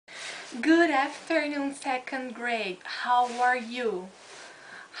Good afternoon, second grade. How are you?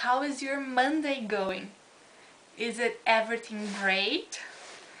 How is your Monday going? Is it everything great?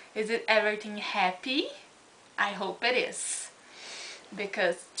 Is it everything happy? I hope it is,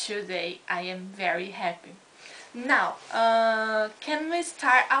 because today I am very happy. Now, can we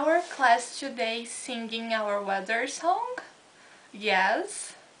start our class today singing our weather song?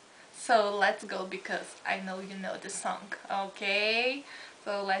 Yes? So let's go because I know you know the song, okay?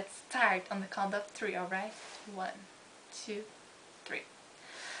 So let's start on the count of three, alright? 1, 2, 3.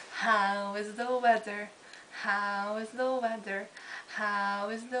 How is the weather? How is the weather? How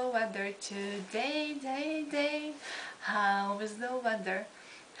is the weather today, day? How is the weather?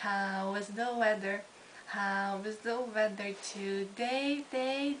 How is the weather? How is the weather today,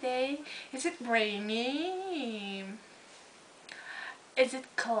 day? Is it rainy? Is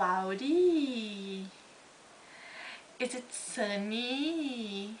it cloudy? Is it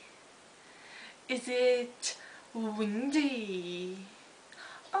sunny? Is it windy?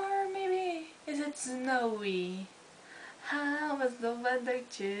 Or maybe is it snowy? How is the weather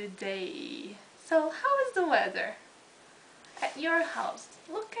today? So how is the weather at your house?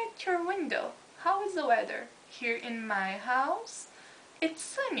 Look at your window. How is the weather? Here in my house, it's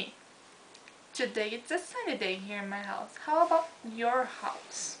sunny. Today it's a sunny day here in my house. How about your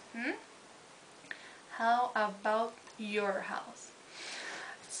house? How about your house?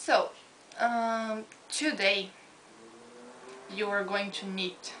 So, today you are going to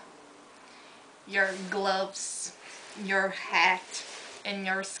need your gloves, your hat, and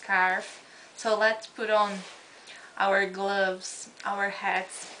your scarf. So let's put on our gloves, our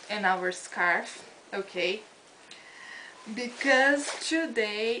hats, and our scarf, okay? Because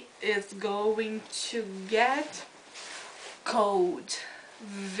today is going to get cold,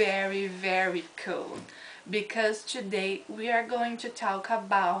 very cold, because today we are going to talk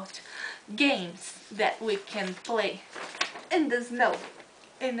about games that we can play in the snow,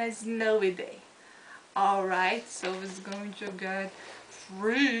 in a snowy day. Alright, so it's going to get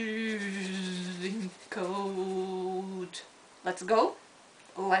freezing cold. Let's go,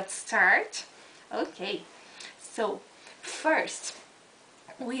 let's start. Okay, so first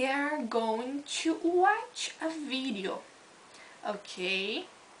we are going to watch a video, okay,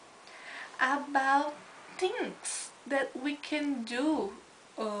 about things that we can do,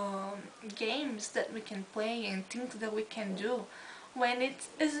 games that we can play and things that we can do when it's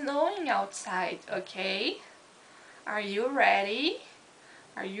snowing outside, okay? Are you ready?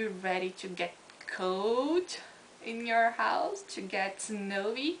 Are you ready to get cold in your house, to get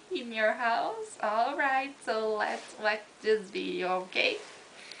snowy in your house? Alright, so let's watch this video, okay?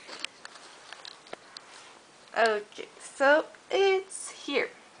 Okay, so it's here.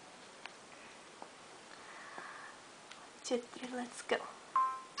 2, 3, let's go.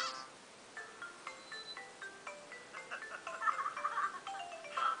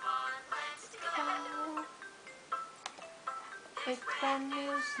 It's when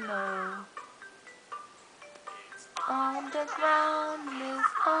you snow on the ground,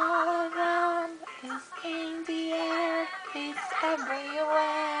 it's all around, it's in the air, it's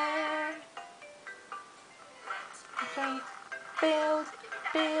everywhere. Okay, build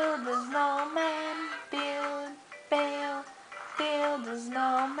a snowman, build a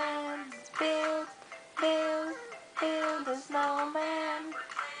snowman, build a snowman,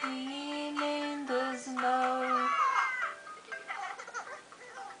 in the snow.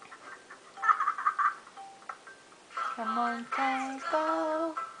 Come on, guys,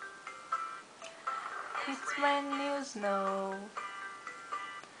 go. It's when you snow.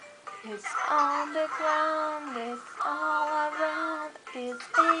 It's on the ground, it's all around, it's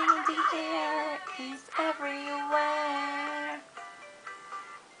in the air, it's everywhere.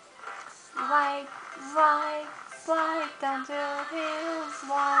 Slide, slide, slide down the hill,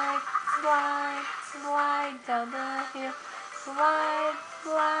 slide, slide, slide down the hill, slide,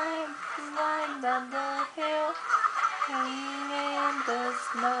 slide, slide down the hill, hanging in the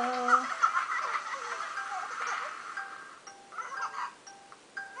snow.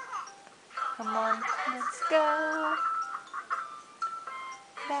 Come on, let's go.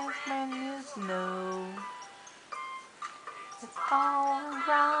 That's when you snow. It's all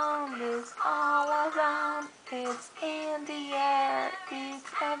around, it's all around, it's in the air,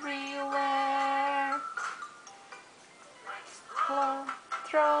 it's everywhere. Throw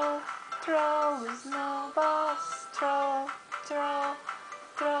snowballs, throw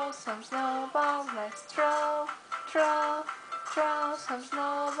some snowballs, let's throw some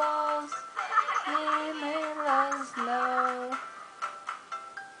snowballs in the snow.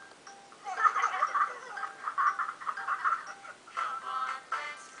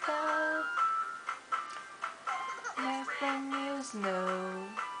 Go. the snow.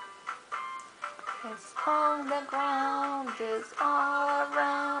 It's on the ground, it's all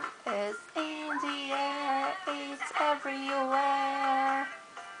around, it's in the air, it's everywhere.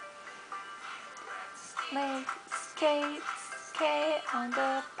 Snake, skate, skate on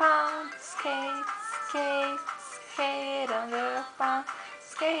the pond, skate, skate, skate on the pond,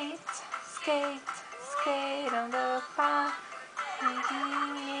 skate, skate, skate on the pond,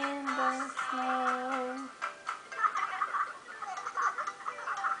 skating in the snow.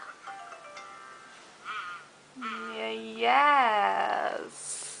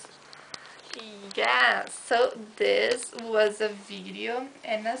 Yes. Yes. So this was a video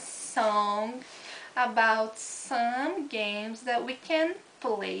and a song about some games that we can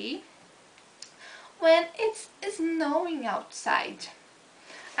play when it's snowing outside.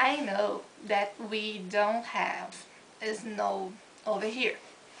 I know that we don't have snow over here.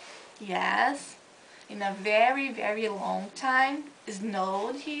 Yes, in a very, very long time it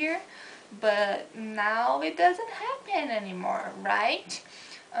snowed here, but now it doesn't happen anymore, right?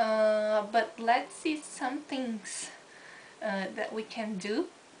 But let's see some things that we can do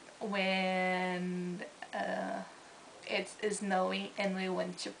when it's snowing and we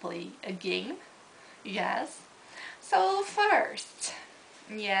want to play a game. Yes. So first,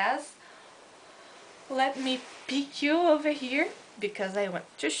 yes, let me pick you over here because I want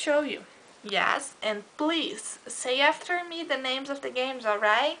to show you. Yes, and please say after me the names of the games,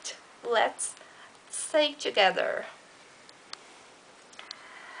 alright? Let's say together.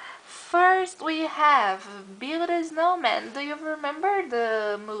 First we have Build a Snowman. Do you remember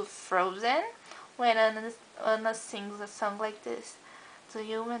the movie Frozen? When Anna sings a song like this. Do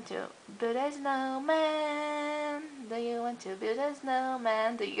you want to build a snowman? Do you want to build a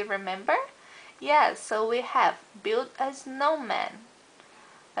snowman? Do you remember? Yes, so we have build a snowman.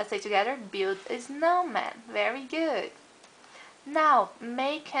 Let's say together, build a snowman. Very good. Now,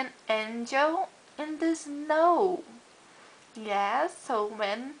 make an angel in the snow. Yes, so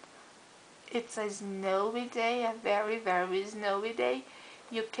when it's a snowy day, a very, very snowy day,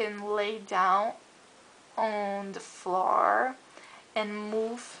 you can lay down on the floor and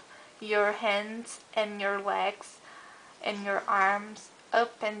move your hands and your legs and your arms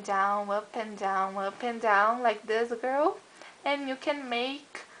up and down, up and down, up and down like this, girl, and you can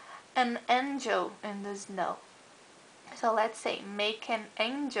make an angel in the snow. So let's say make an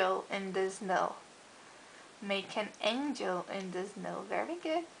angel in the snow. Make an angel in the snow. Very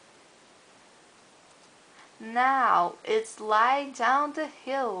good. Now it's slide down the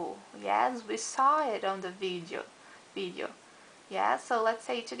hill. Yes, we saw it on the video. Yeah, so let's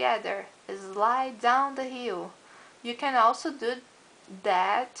say together, slide down the hill. You can also do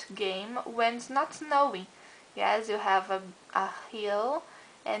that game when it's not snowing. Yes, you have a hill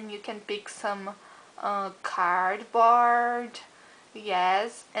and you can pick some cardboard.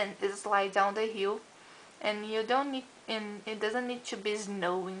 Yes, and slide down the hill, and you don't need, and it doesn't need to be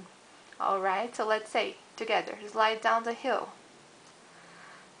snowing. Alright, so let's say together, slide down the hill.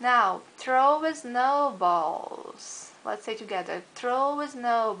 Now, throw snowballs. Let's say together, throw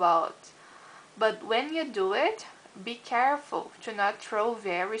snowballs. But when you do it, be careful to not throw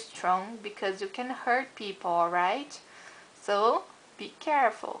very strong because you can hurt people, alright? So, be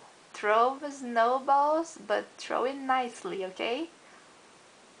careful. Throw snowballs, but throw it nicely, okay?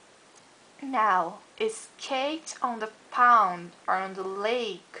 Now, skate on the pond or on the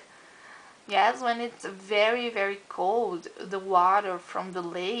lake. Yes, when it's very, very cold, the water from the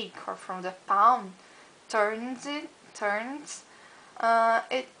lake or from the pond turns it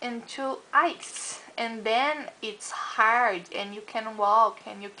into ice, and then it's hard and you can walk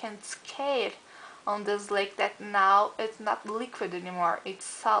and you can skate on this lake that now it's not liquid anymore, it's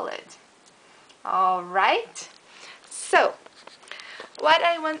solid. Alright, so what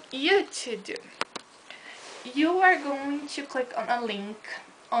I want you to do, you are going to click on a link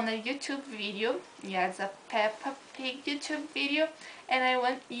on a YouTube video. Yes, a Peppa Pig YouTube video, and I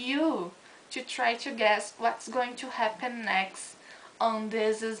want you to try to guess what's going to happen next on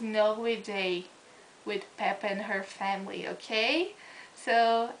this snowy day with Peppa and her family, okay?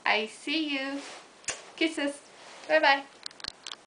 So I see you. Kisses. Bye bye.